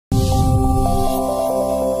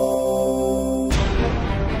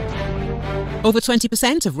Over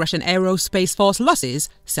 20% of Russian Aerospace Force losses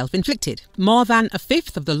self-inflicted. More than a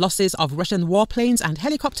fifth of the losses of Russian warplanes and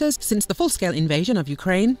helicopters since the full-scale invasion of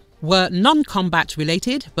Ukraine were non-combat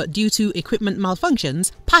related, but due to equipment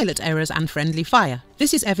malfunctions, pilot errors and friendly fire.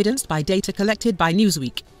 This is evidenced by data collected by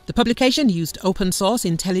Newsweek. The publication used open-source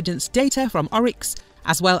intelligence data from Oryx,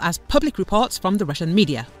 as well as public reports from the Russian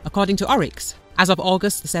media. According to Oryx, as of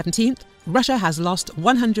August the 17th, Russia has lost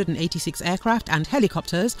 186 aircraft and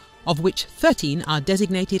helicopters, of which 13 are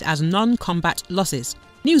designated as non-combat losses.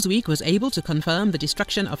 Newsweek was able to confirm the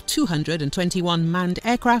destruction of 221 manned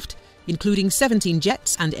aircraft, including 17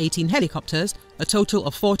 jets and 18 helicopters, a total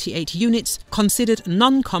of 48 units considered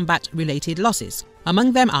non-combat related losses.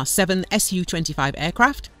 Among them are 7 Su-25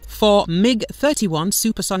 aircraft, 4 MiG-31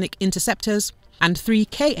 supersonic interceptors, and 3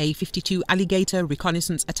 Ka-52 Alligator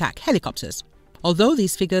reconnaissance attack helicopters. Although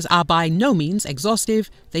these figures are by no means exhaustive,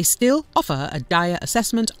 they still offer a dire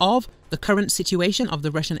assessment of the current situation of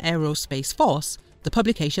the Russian Aerospace Force, the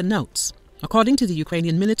publication notes. According to the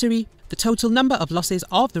Ukrainian military, the total number of losses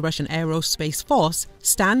of the Russian Aerospace Force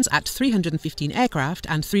stands at 315 aircraft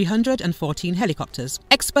and 314 helicopters.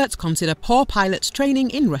 Experts consider poor pilot training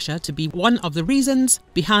in Russia to be one of the reasons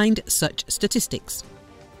behind such statistics.